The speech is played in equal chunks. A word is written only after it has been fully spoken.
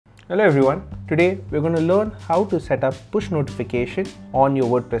Hello everyone, today we're going to learn how to set up push notification on your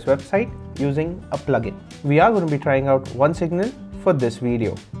WordPress website using a plugin. We are going to be trying out OneSignal for this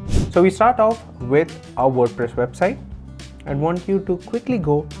video. So we start off with our WordPress website. I want you to quickly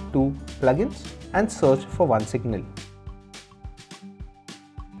go to plugins and search for OneSignal.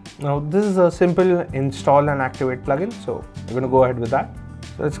 Now this is a simple install and activate plugin, so we're going to go ahead with that.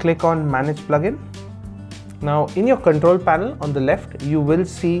 So let's click on manage plugin. Now in your control panel on the left, you will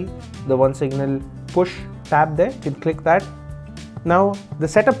see the OneSignal push tab there. You can click that. Now the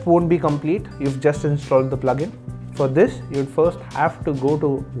setup won't be complete. You've just installed the plugin. For this, you'd first have to go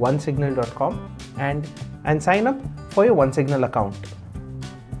to onesignal.com and sign up for your OneSignal account.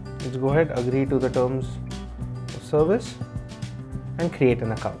 Let's go ahead, agree to the terms of service and create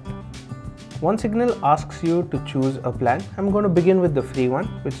an account. OneSignal asks you to choose a plan. I'm going to begin with the free one,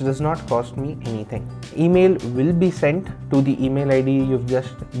 which does not cost me anything. Email will be sent to the email ID you've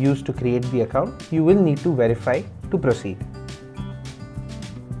just used to create the account. You will need to verify to proceed.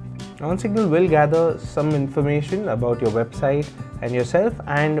 OneSignal will gather some information about your website and yourself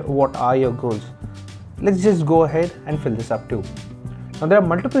and what are your goals. Let's just go ahead and fill this up too. Now there are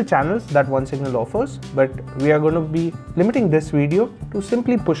multiple channels that OneSignal offers, but we are going to be limiting this video to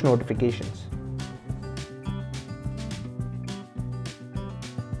simply push notifications.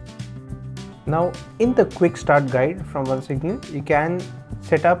 Now in the quick start guide from OneSignal, you can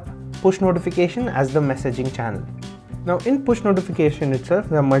set up push notification as the messaging channel. Now in push notification itself,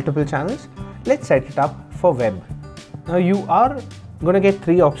 there are multiple channels. Let's set it up for web. Now you are going to get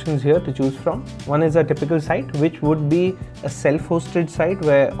three options here to choose from. One is a typical site, which would be a self-hosted site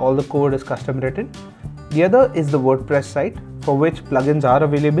where all the code is custom written. The other is the WordPress site, for which plugins are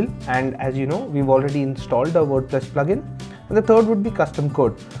available, and as you know, we've already installed a WordPress plugin. And the third would be custom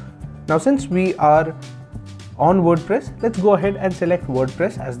code. Now since we are on WordPress, let's go ahead and select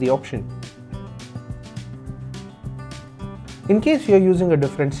WordPress as the option. In case you're using a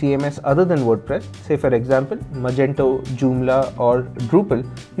different CMS other than WordPress, say for example Magento, Joomla or Drupal,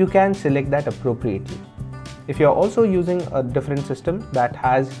 you can select that appropriately. If you're also using a different system that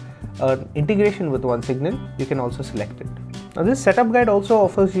has an integration with OneSignal, you can also select it. Now this setup guide also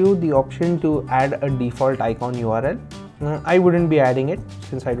offers you the option to add a default icon URL. I wouldn't be adding it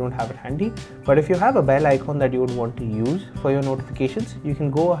since I don't have it handy, but if you have a bell icon that you would want to use for your notifications, you can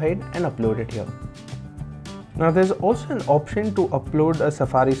go ahead and upload it here. Now there's also an option to upload a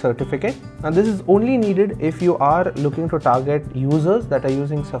Safari certificate. Now this is only needed if you are looking to target users that are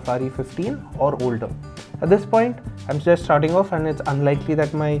using Safari 15 or older. At this point, I'm just starting off and it's unlikely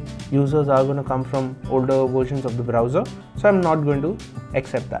that my users are going to come from older versions of the browser, so I'm not going to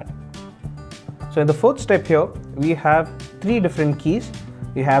accept that. So in the fourth step here, we have three different keys.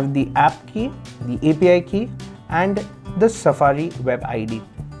 We have the app key, the API key and the Safari web ID.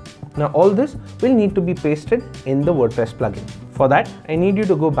 Now all this will need to be pasted in the WordPress plugin. For that, I need you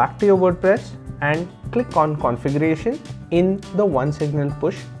to go back to your WordPress and click on configuration in the OneSignal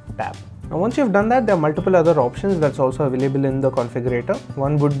push tab. Now once you've done that, there are multiple other options that's also available in the configurator.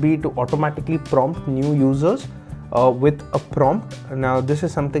 One would be to automatically prompt new users with a prompt. Now this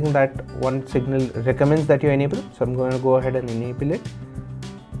is something that OneSignal recommends that you enable, so I'm going to go ahead and enable it.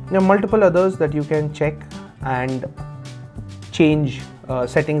 There are multiple others that you can check and change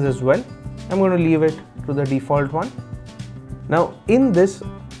settings as well. I'm going to leave it to the default one. Now in this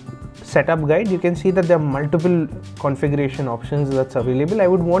setup guide, you can see that there are multiple configuration options that's available. I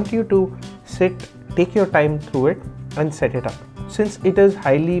would want you to take your time through it and set it up, since it is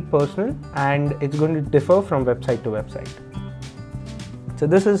highly personal and it's going to differ from website to website. So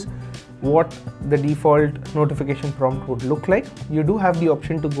this is what the default notification prompt would look like. You do have the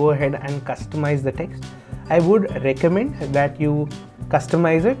option to go ahead and customize the text. I would recommend that you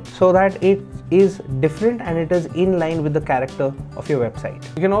customize it so that it is different and it is in line with the character of your website.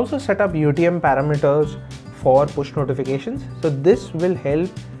 You can also set up UTM parameters for push notifications. So this will help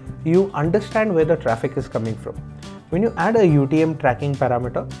you understand where the traffic is coming from. When you add a UTM tracking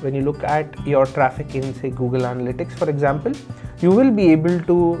parameter, when you look at your traffic in say Google Analytics for example, you will be able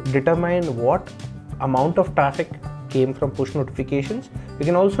to determine what amount of traffic came from push notifications. You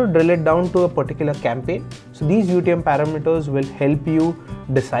can also drill it down to a particular campaign. So these UTM parameters will help you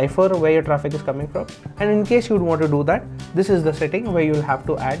decipher where your traffic is coming from. And in case you would want to do that, this is the setting where you'll have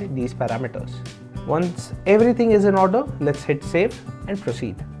to add these parameters. Once everything is in order, let's hit save and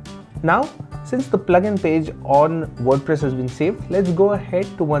proceed. Now, since the plugin page on WordPress has been saved, let's go ahead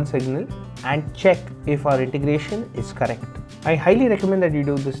to OneSignal and check if our integration is correct. I highly recommend that you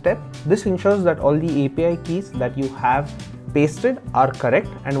do this step. This ensures that all the API keys that you have pasted are correct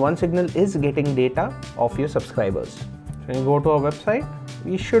and OneSignal is getting data of your subscribers. So you go to our website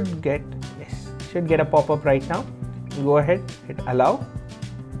we should get a pop-up right now. Go ahead, hit allow,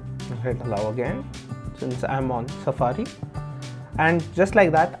 hit allow again since I'm on Safari, and just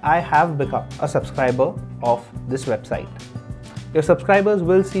like that I have become a subscriber of this website. Your subscribers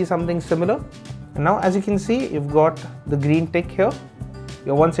will see something similar, and now as you can see, you've got the green tick here.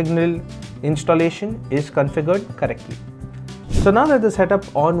 Your OneSignal installation is configured correctly. So now that the setup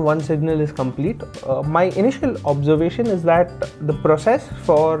on OneSignal is complete, my initial observation is that the process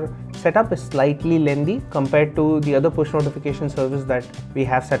for setup is slightly lengthy compared to the other push notification service that we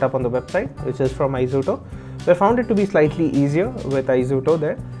have set up on the website, which is from Izuto. So I found it to be slightly easier with Izuto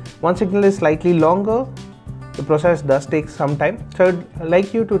there. OneSignal is slightly longer. The process does take some time. So I'd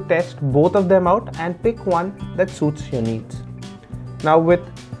like you to test both of them out and pick one that suits your needs. Now with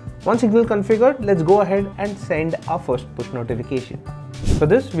OneSignal configured, let's go ahead and send our first push notification. For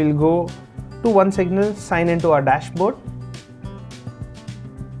this, we'll go to OneSignal, sign into our dashboard,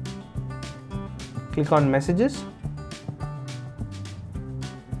 click on messages,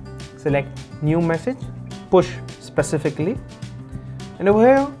 select new message, push specifically, and over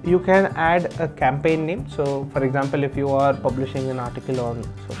here you can add a campaign name. So for example, if you are publishing an article on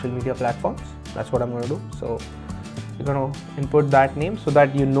social media platforms, that's what I'm going to do. So you're going to input that name so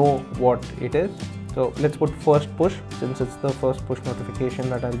that you know what it is. So let's put first push, since it's the first push notification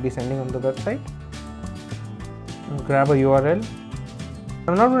that I'll be sending on the website. Grab a URL.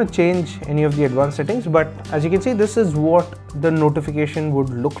 I'm not going to change any of the advanced settings, but as you can see, this is what the notification would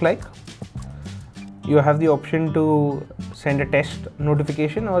look like. You have the option to send a test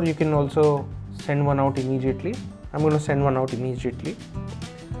notification, or you can also send one out immediately. I'm going to send one out immediately.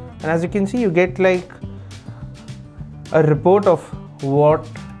 And as you can see, you get like a report of what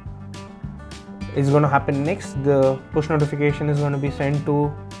is going to happen next. The push notification is going to be sent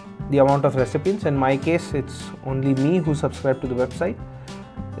to the amount of recipients. In my case, it's only me who subscribed to the website.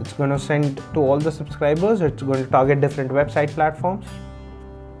 It's going to send to all the subscribers. It's going to target different website platforms,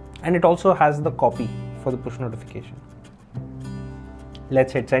 and it also has the copy for the push notification.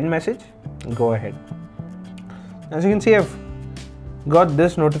 Let's hit send message and go ahead. As you can see, I've got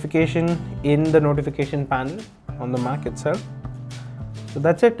this notification in the notification panel on the Mac itself. So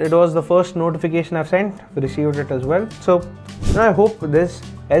that's it. It was the first notification I've sent. We received it as well. So now I hope this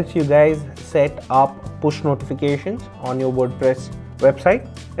helps you guys set up push notifications on your WordPress website,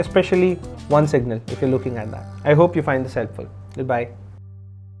 especially OneSignal if you're looking at that. I hope you find this helpful. Goodbye.